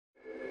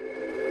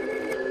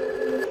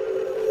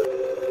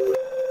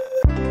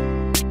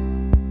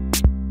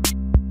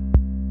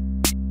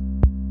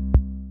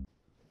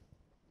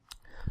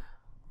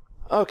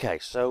Okay,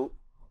 so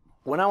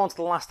we're now on to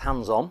the last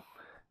hands-on,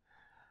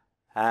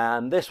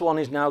 and this one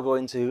is now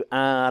going to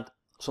add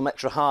some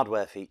extra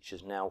hardware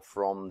features now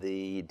from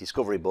the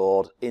discovery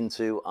board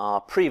into our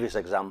previous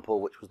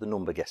example, which was the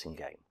number guessing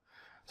game.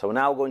 So we're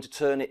now going to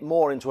turn it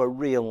more into a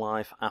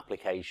real-life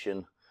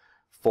application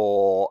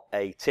for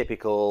a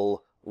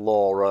typical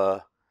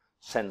LoRa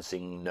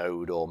sensing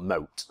node or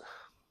mote.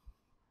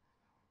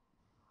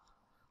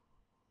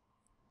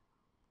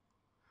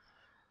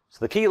 So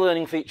the key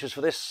learning features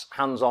for this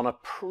hands-on are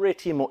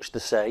pretty much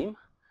the same.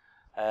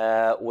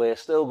 We're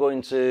still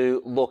going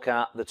to look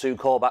at the two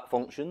callback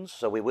functions,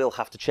 so we will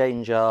have to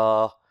change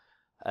our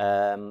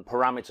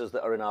parameters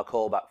that are in our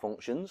callback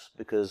functions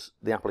because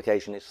the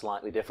application is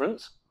slightly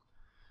different.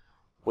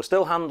 We're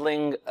still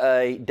handling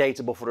a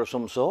data buffer of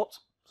some sort,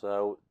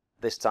 so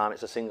this time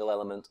it's a single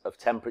element of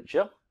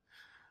temperature.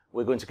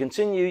 We're going to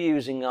continue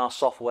using our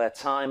software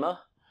timer,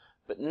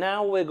 but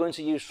now we're going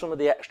to use some of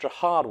the extra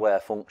hardware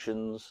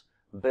functions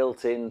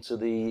built into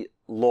the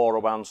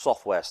LoRaWAN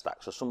software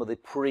stack, so some of the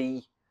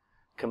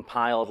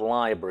pre-compiled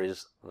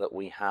libraries that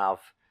we have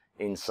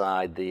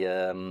inside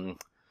the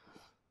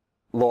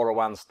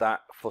LoRaWAN stack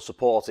for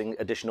supporting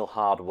additional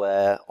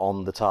hardware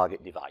on the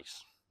target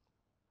device.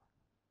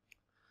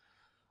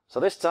 So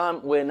this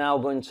time we're now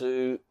going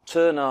to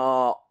turn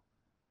our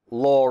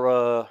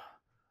LoRa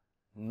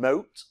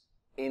mote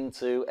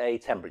into a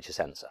temperature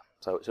sensor.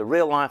 So it's a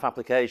real-life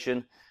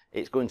application.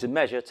 It's going to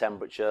measure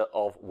temperature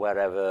of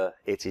wherever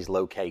it is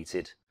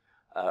located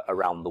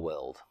around the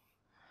world.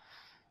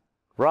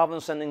 Rather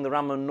than sending the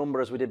random number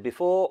as we did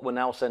before, we're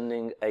now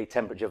sending a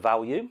temperature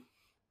value.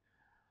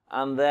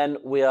 And then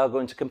we are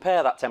going to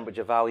compare that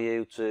temperature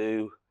value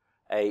to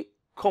a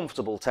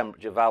comfortable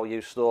temperature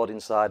value stored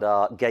inside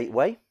our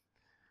gateway.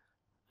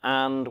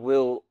 And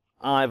we'll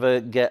either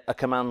get a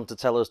command to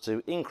tell us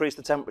to increase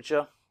the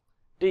temperature,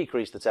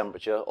 decrease the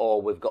temperature, or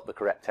we've got the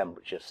correct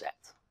temperature set.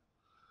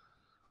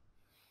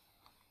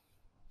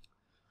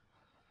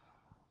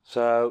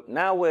 So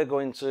now we're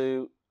going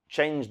to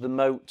change the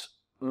mote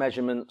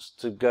measurements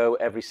to go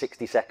every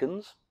 60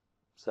 seconds.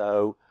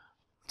 So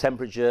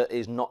temperature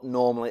is not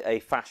normally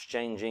a fast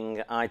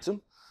changing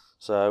item,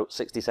 so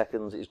 60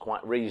 seconds is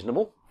quite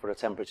reasonable for a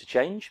temperature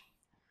change.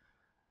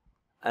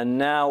 And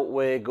now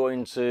we're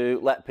going to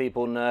let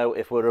people know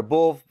if we're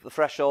above the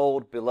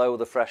threshold, below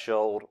the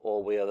threshold,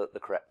 or we are at the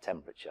correct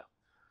temperature.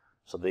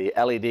 So the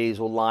LEDs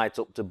will light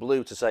up to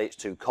blue to say it's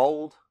too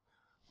cold,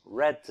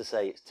 red to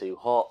say it's too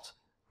hot,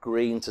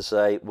 green to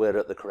say we're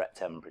at the correct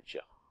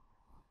temperature.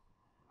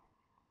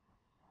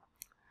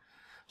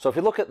 So if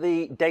you look at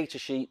the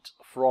datasheet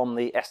from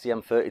the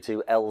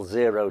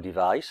STM32L0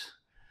 device,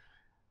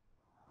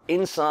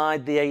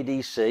 inside the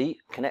ADC,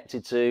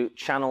 connected to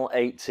channel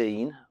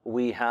 18,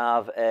 we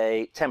have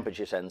a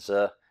temperature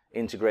sensor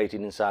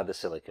integrated inside the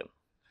silicon.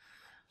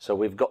 So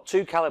we've got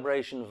two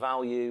calibration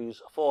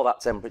values for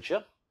that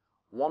temperature,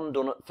 one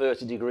done at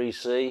 30 degrees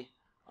C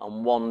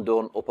and one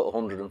done up at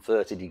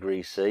 130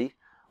 degrees C.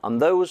 And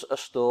those are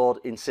stored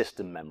in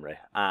system memory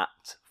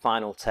at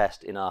final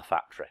test in our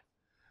factory.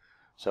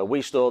 So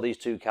we store these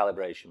two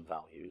calibration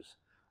values.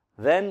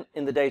 Then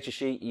in the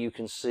datasheet you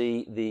can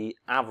see the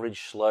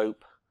average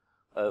slope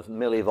of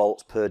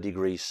millivolts per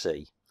degree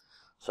C.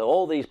 So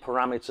all these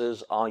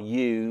parameters are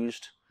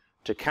used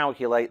to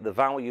calculate the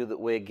value that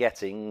we're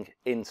getting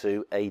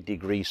into a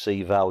degree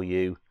C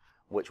value,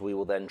 which we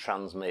will then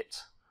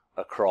transmit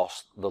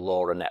across the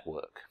LoRa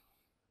network.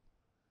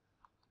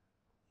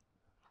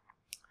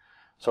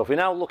 So if we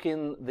now look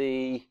in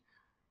the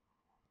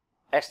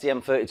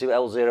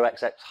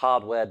STM32L0XX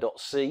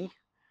hardware.c,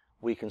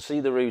 we can see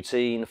the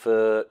routine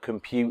for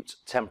compute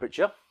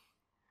temperature,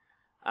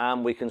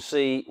 and we can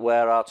see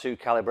where our two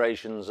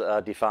calibrations are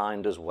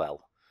defined as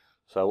well.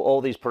 So all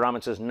these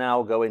parameters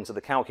now go into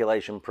the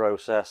calculation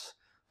process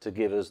to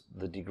give us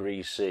the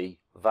degree C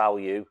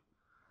value.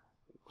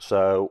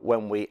 So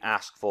when we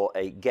ask for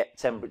a get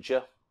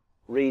temperature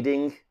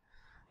reading,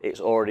 it's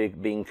already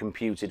been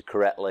computed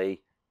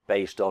correctly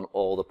based on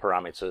all the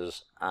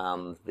parameters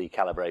and the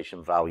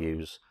calibration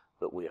values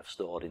that we have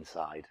stored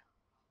inside.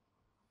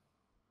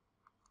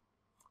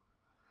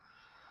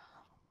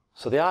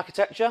 So the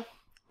architecture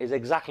is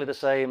exactly the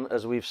same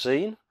as we've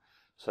seen.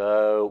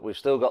 So we've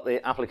still got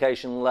the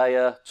application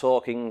layer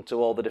talking to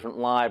all the different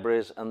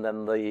libraries and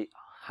then the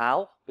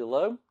HAL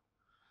below.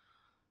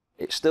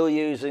 It's still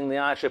using the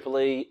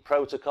IEEE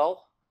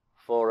protocol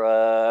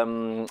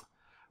for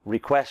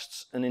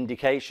requests and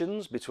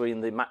indications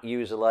between the Mac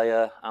user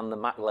layer and the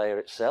Mac layer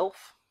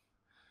itself.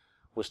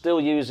 We're still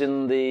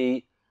using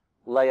the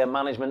layer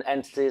management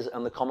entities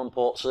and the common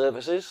port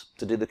services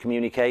to do the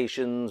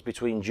communications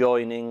between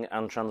joining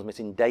and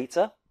transmitting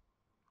data.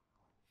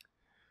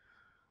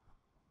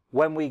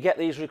 When we get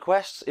these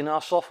requests in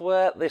our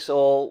software, this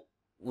all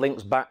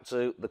links back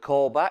to the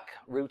callback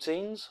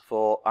routines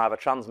for either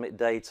transmit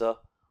data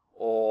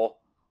or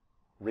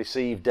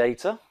receive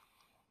data.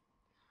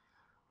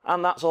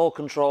 And that's all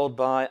controlled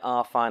by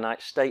our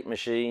finite state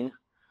machine,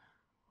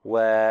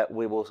 where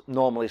we will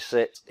normally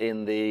sit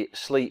in the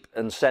sleep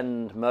and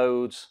send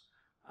modes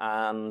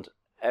and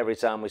every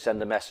time we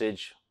send a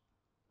message,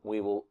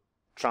 we will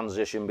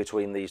transition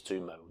between these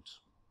two modes.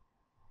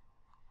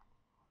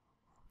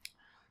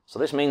 So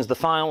this means the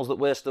files that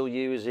we're still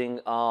using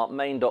are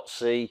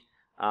main.c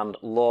and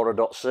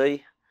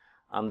LoRa.c,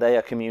 and they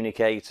are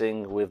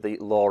communicating with the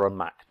LoRa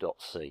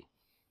Mac.c.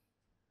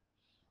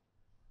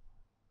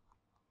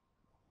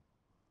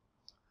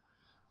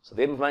 So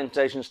the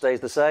implementation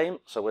stays the same,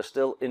 so we're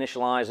still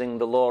initializing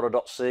the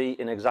LoRa.c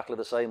in exactly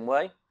the same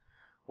way.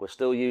 We're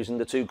still using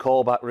the two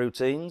callback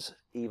routines,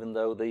 even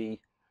though the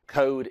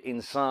code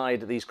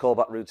inside these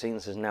callback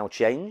routines has now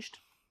changed.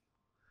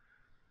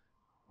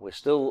 We're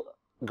still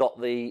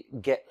got the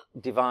get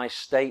device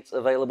state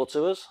available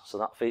to us, so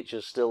that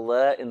feature's still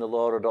there in the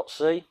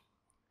LoRa.c.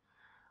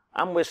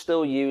 And we're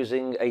still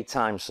using a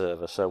time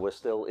server, so we're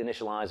still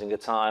initializing a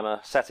timer,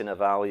 setting a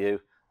value,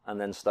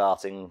 and then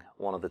starting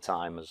one of the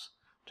timers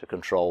to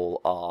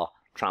control our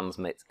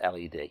transmit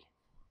LED.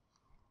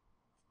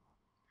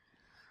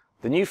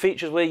 The new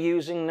features we're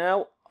using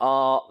now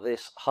are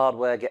this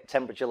hardware get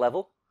temperature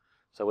level.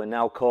 So we're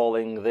now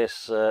calling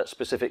this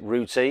specific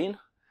routine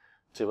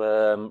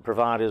to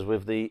provide us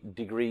with the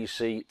degrees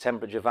C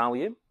temperature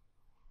value.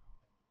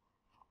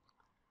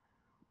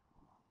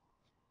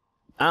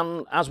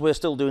 And as we're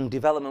still doing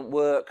development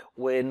work,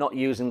 we're not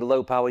using the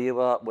low power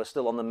UART, we're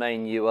still on the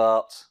main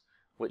UART,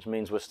 which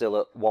means we're still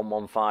at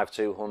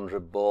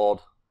 115200 baud,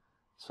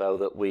 so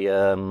that we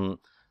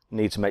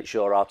need to make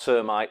sure our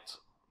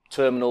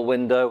terminal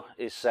window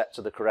is set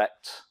to the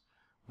correct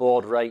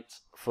baud rate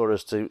for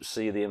us to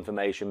see the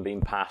information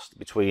being passed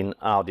between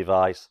our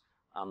device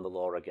and the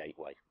LoRa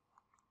gateway.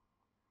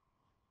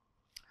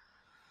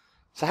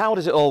 So how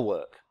does it all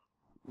work?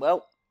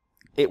 Well,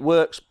 it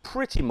works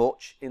pretty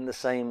much in the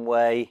same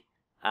way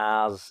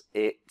as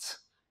it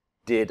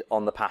did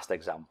on the past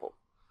example.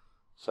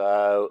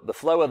 So the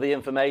flow of the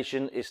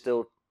information is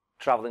still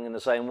traveling in the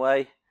same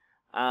way,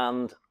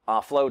 and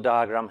our flow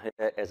diagram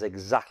here is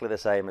exactly the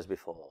same as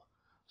before.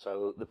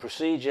 So the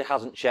procedure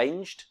hasn't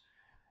changed,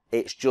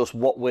 it's just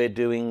what we're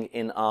doing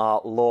in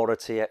our LoRa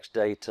TX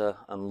data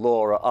and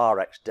LoRa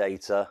RX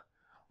data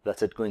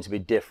that are going to be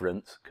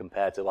different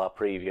compared to our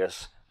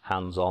previous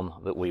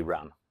hands-on that we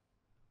ran.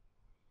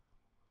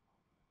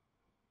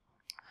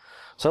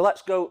 So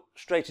let's go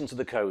straight into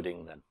the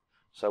coding then.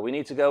 So we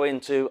need to go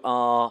into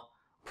our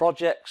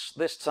projects,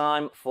 this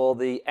time for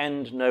the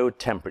end node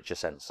temperature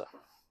sensor.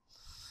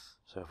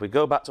 So if we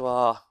go back to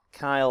our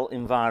Kyle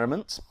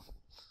environment,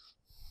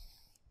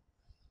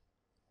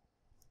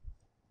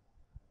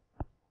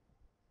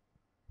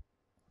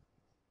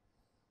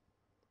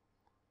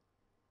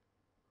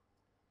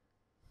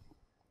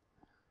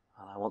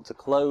 and I want to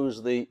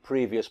close the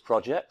previous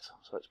project,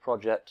 so it's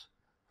project,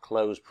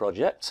 close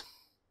project.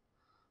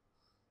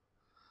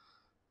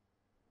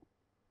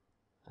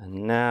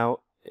 And now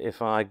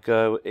if I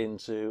go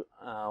into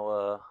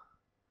our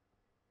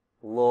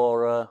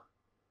LoRa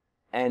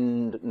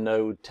end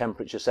node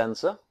temperature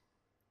sensor,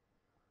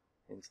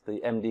 into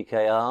the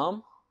MDK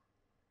arm,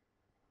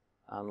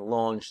 and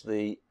launch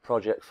the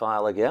project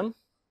file again,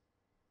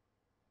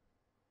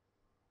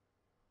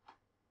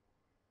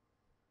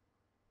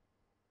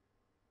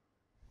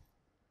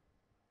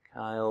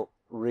 Kyle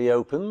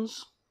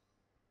reopens.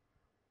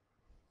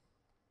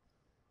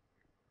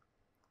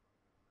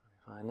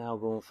 If I now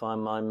go and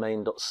find my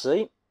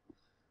main.c,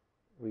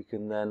 we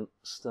can then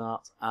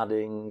start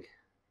adding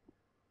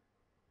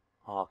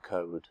our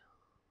code.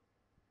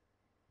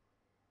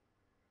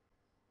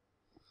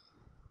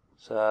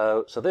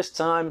 So this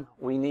time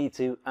we need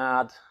to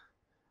add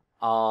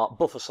our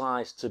buffer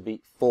size to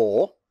be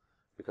 4,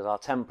 because our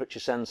temperature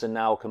sensor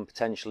now can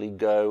potentially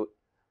go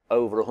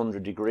over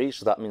 100 degrees,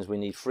 so that means we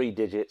need 3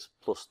 digits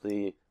plus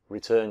the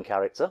return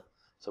character.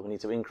 So we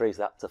need to increase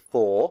that to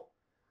 4.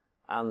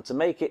 And to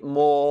make it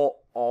more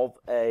of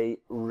a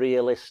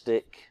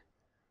realistic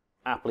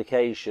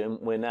application,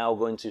 we're now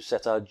going to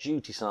set our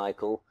duty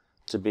cycle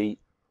to be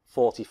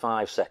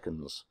 45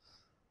 seconds.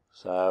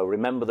 So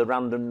remember, the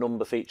random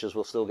number features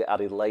will still get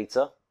added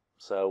later,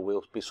 so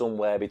we'll be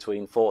somewhere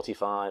between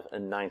 45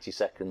 and 90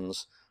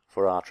 seconds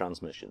for our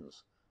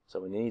transmissions.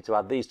 So we need to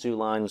add these 2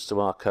 lines to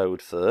our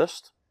code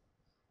first.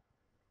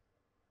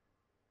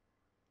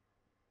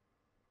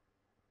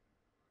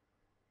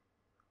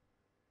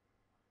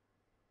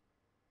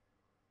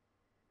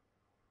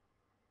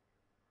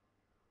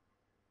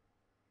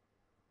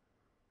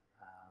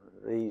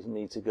 These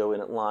need to go in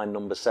at line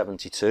number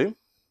 72.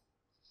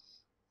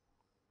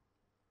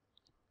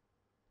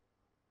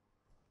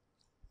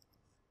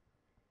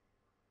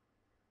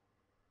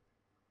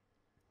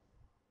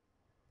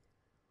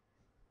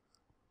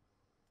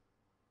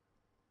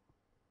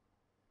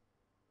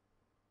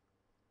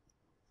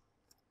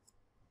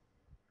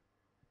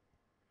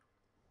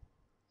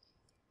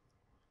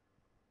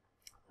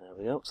 There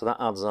we go. So that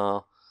adds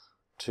our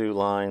 2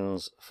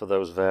 lines for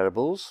those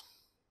variables.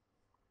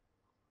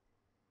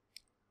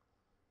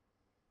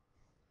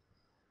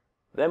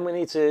 Then we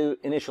need to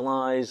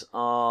initialize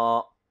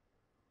our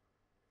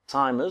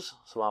timers,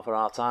 so for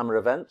our timer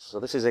events.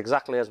 So this is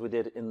exactly as we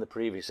did in the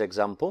previous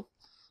example.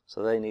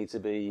 So they need to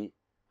be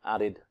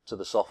added to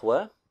the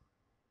software.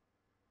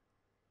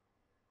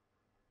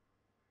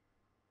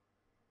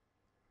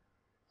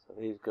 So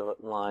these go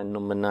at line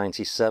number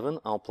 97.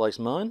 I'll place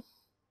mine.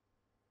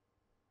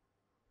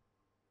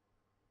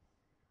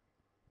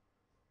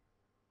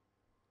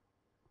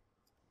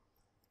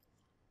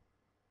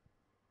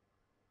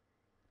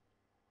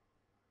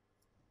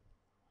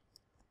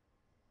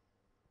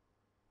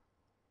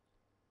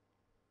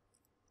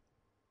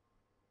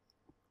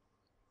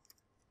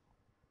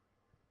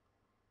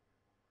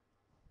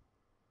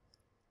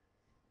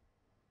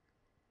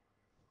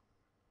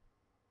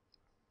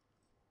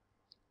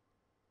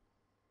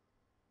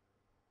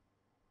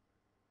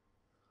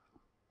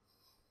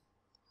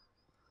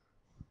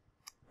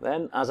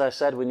 Then, as I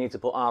said, we need to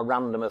put our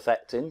random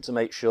effect in to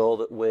make sure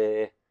that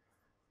we're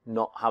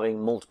not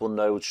having multiple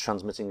nodes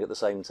transmitting at the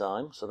same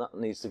time. So that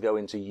needs to go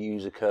into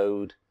user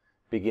code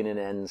begin and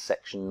end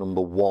section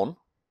number 1.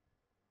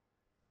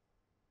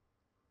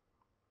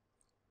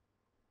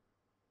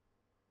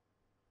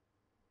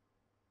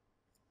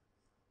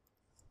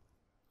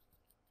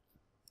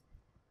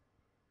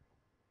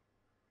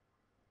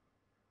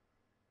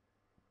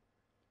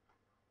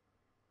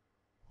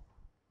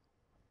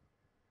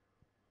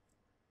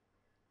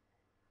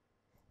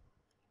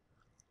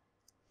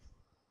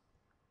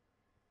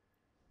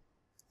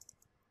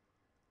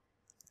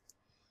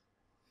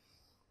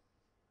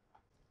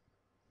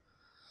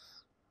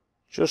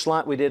 Just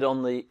like we did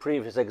on the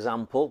previous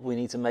example, we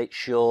need to make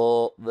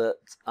sure that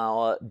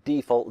our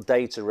default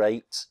data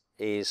rate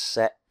is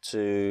set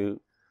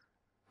to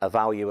a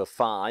value of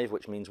 5,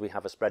 which means we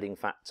have a spreading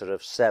factor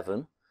of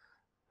 7.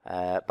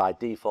 By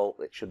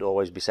default, it should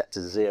always be set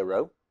to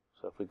 0.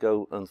 So if we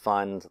go and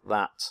find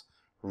that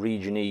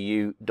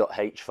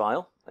regioneu.h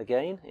file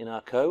again in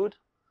our code,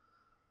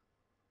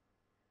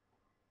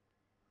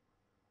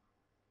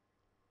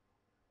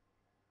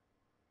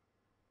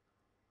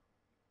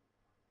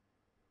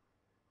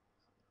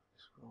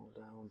 scroll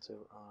down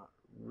to our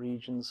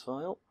regions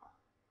file,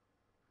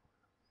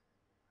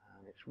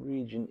 and it's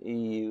region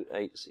EU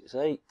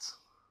 868,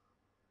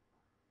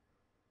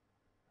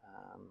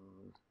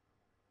 and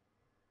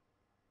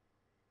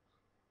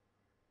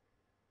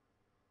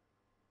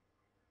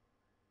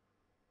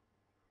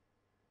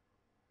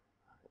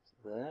it's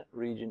there,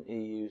 region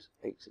EU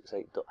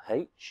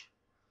 868.h.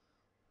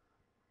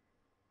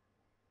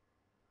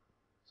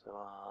 So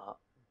our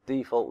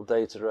default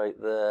data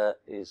rate there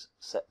is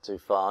set to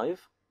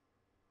 5.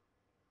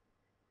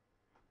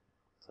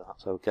 So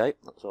that's okay,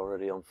 that's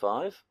already on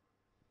 5.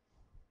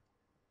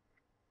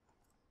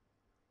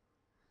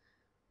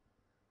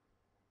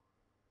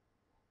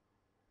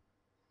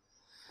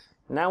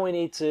 Now we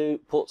need to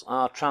put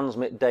our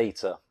transmit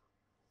data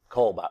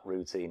callback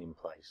routine in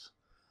place.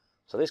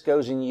 So this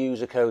goes in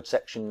user code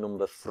section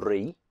number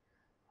 3,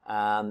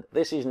 and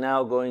this is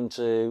now going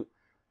to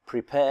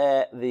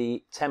prepare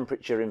the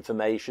temperature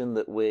information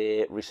that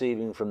we're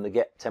receiving from the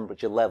get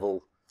temperature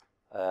level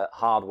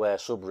hardware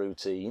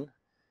subroutine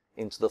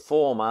into the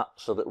format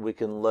so that we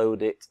can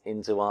load it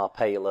into our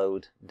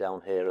payload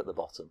down here at the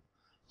bottom.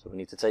 So we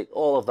need to take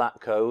all of that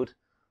code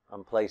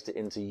and place it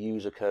into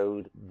user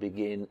code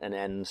begin and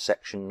end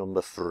section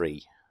number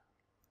 3.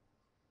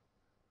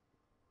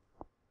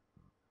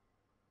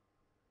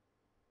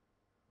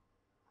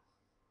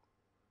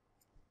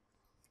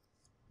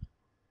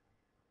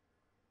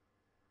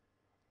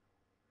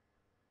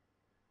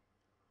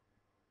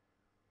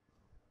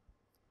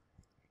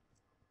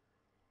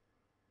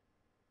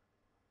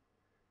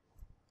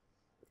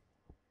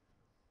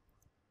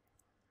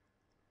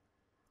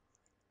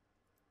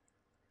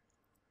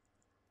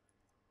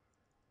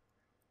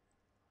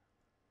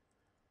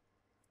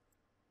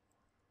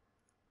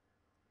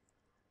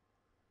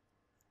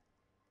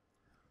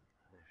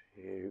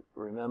 You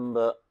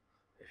remember,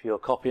 if you're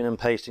copying and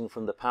pasting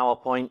from the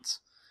PowerPoint,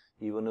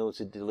 you will need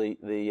to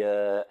delete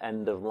the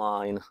end of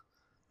line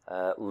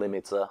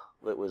limiter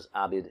that was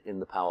added in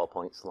the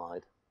PowerPoint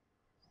slide.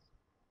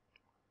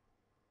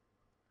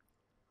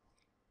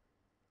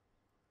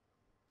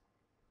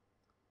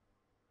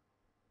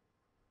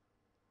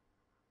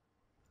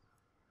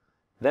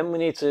 Then we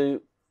need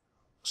to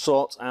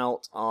sort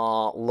out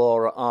our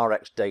LoRa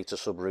RX data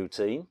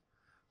subroutine.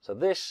 So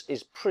this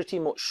is pretty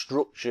much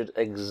structured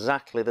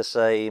exactly the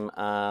same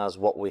as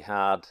what we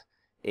had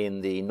in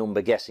the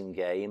number guessing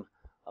game,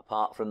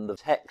 apart from the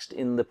text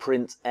in the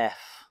printf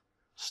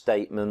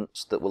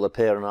statements that will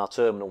appear in our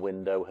terminal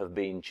window have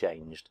been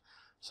changed.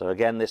 So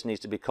again, this needs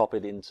to be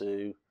copied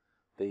into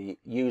the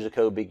user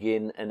code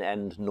begin and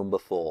end number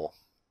 4.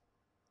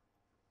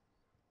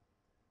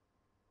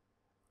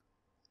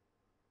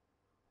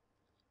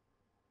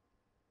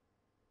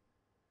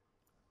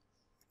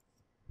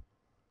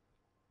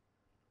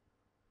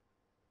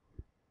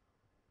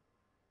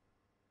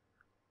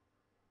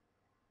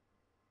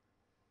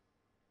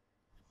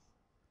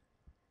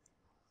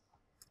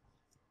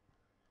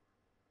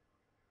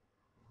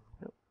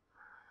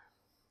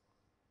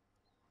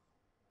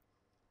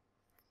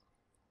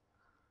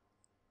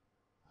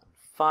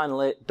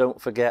 Finally,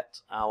 don't forget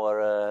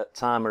our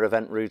timer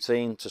event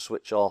routine to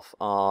switch off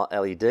our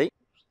LED.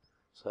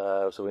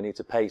 So we need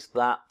to paste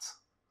that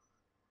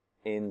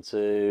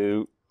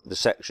into the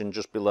section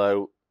just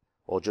below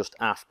or just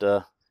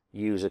after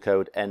user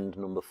code end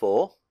number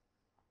 4.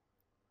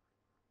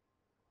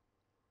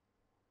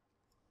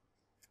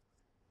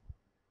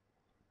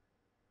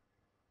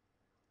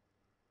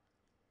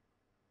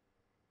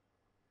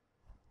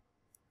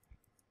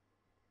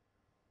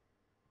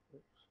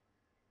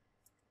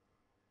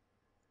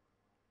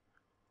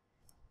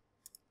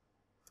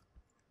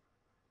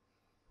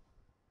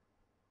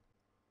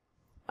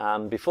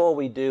 And before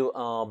we do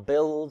our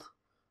build,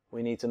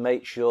 we need to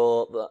make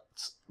sure that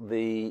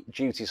the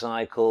duty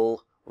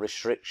cycle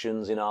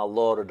restrictions in our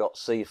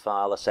LoRa.c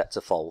file are set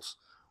to false.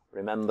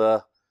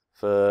 Remember,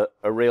 for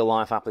a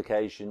real-life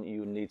application,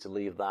 you need to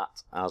leave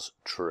that as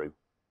true.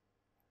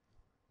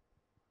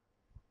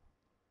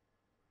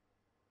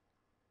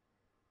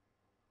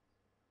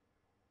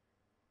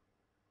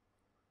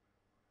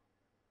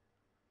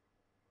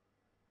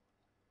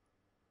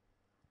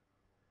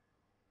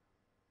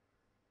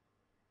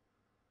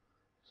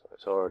 So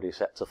it's already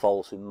set to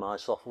false in my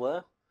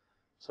software.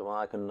 So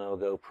I can now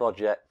go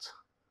project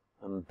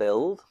and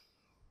build.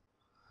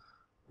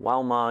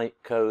 While my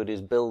code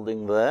is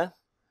building there,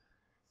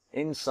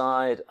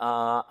 inside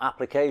our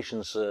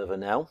application server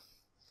now,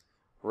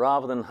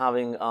 rather than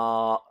having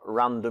our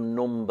random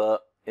number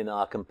in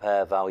our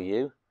compare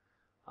value,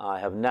 I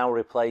have now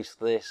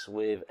replaced this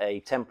with a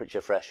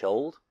temperature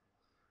threshold.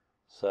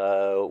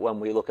 So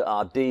when we look at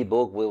our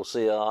debug, we'll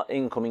see our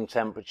incoming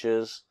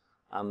temperatures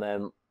and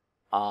then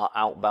our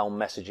outbound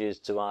messages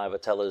to either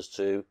tell us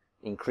to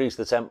increase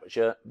the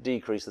temperature,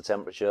 decrease the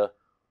temperature,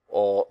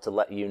 or to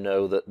let you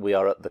know that we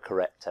are at the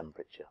correct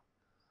temperature.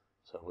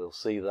 So we'll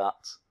see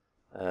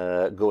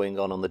that going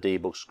on the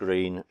debug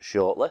screen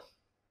shortly.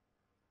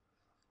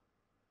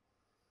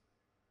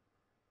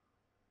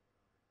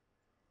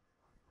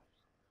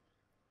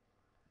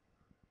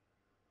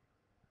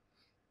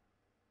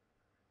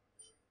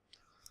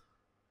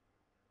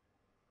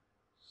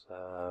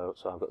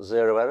 So I've got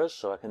 0 errors,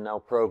 so I can now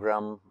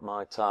program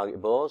my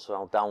target board. So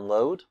I'll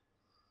download.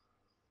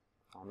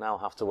 I'll now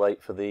have to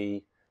wait for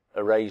the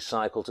erase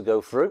cycle to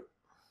go through.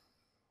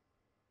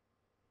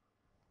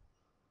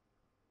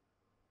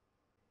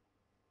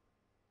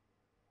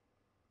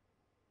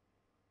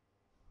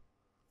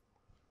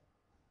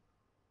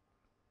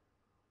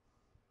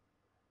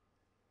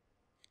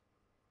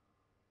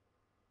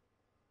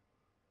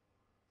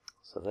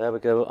 So there we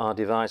go, our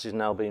device is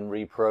now being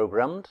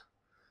reprogrammed.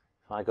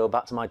 If I go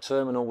back to my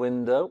terminal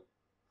window,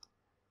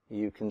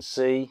 you can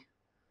see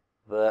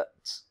that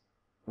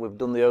we've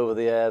done the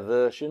over-the-air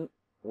version,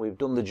 we've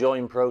done the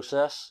join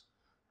process,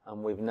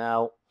 and we've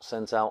now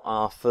sent out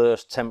our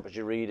first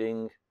temperature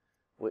reading,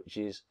 which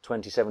is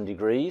 27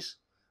 degrees,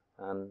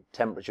 and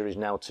temperature is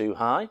now too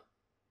high.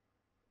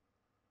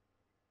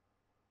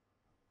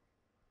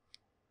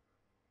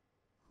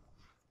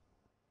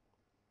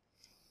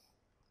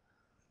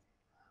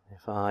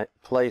 If I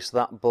place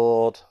that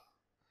board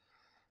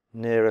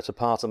nearer to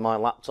part of my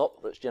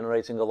laptop that's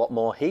generating a lot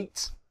more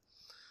heat,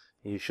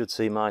 you should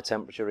see my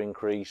temperature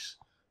increase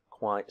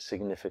quite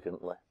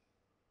significantly.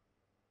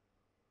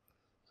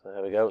 So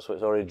there we go, so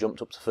it's already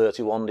jumped up to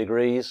 31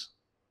 degrees.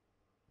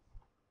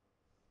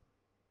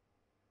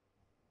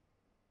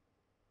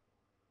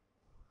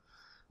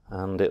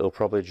 And it'll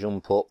probably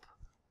jump up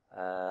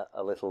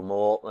a little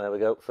more. There we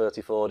go,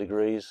 34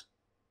 degrees.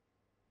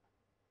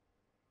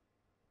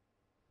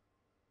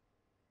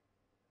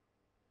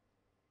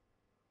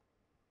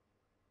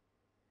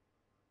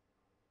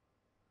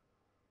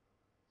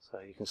 So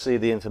you can see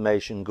the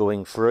information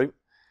going through.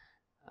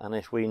 And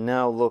if we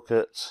now look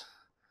at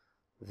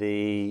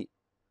the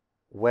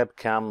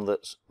webcam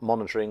that's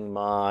monitoring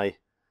my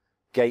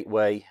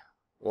gateway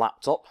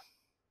laptop,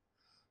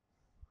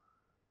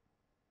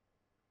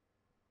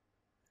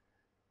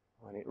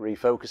 when it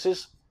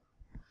refocuses,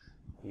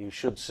 you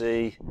should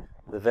see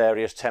the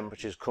various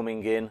temperatures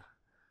coming in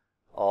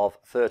of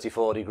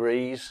 34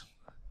 degrees,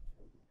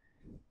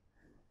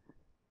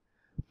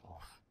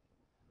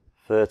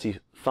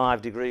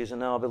 35 degrees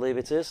now I believe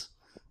it is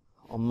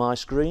on my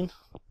screen.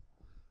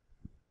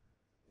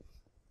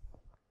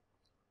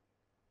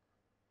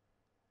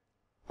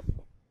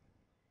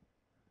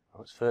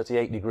 Oh, it's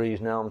 38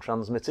 degrees now I'm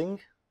transmitting.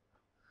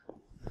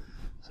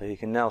 So you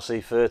can now see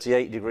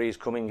 38 degrees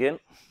coming in,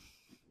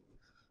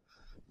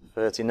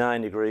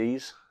 39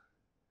 degrees.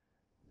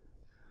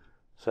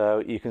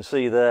 So you can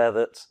see there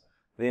that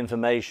the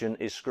information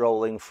is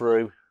scrolling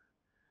through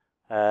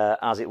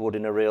as it would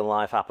in a real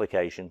life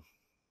application.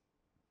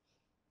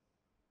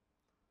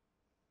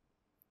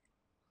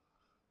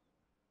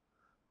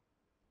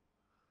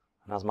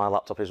 And as my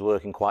laptop is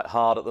working quite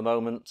hard at the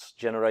moment,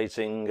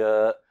 generating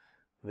the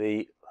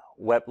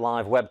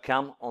live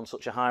webcam on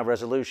such a high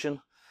resolution,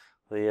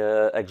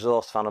 the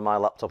exhaust fan of my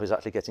laptop is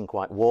actually getting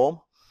quite warm.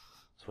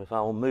 So if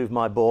I will move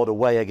my board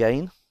away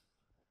again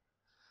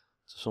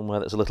to somewhere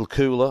that's a little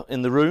cooler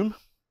in the room,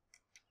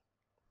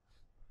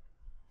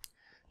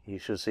 you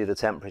should see the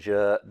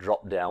temperature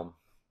drop down.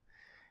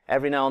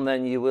 Every now and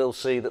then you will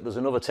see that there's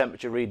another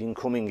temperature reading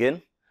coming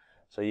in.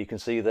 So you can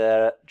see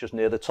there, just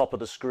near the top of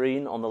the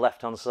screen on the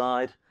left-hand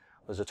side,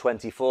 there's a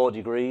 24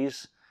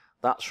 degrees.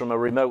 That's from a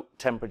remote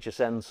temperature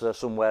sensor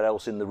somewhere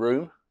else in the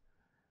room.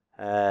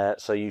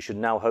 So you should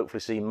now hopefully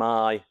see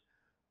my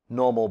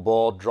normal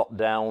board drop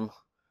down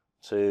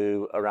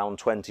to around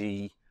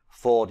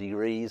 24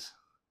 degrees.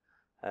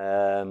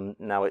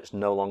 Now it's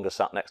no longer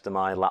sat next to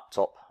my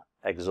laptop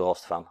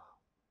exhaust fan.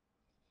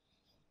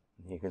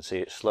 You can see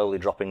it's slowly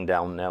dropping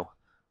down now,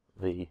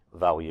 the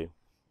value.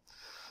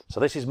 So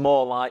this is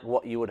more like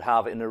what you would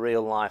have in a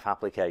real life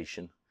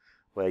application,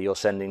 where you're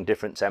sending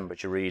different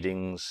temperature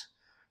readings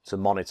to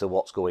monitor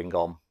what's going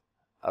on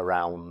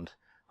around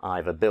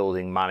either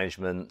building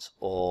management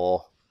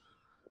or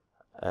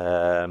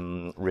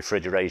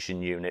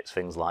refrigeration units,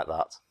 things like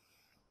that.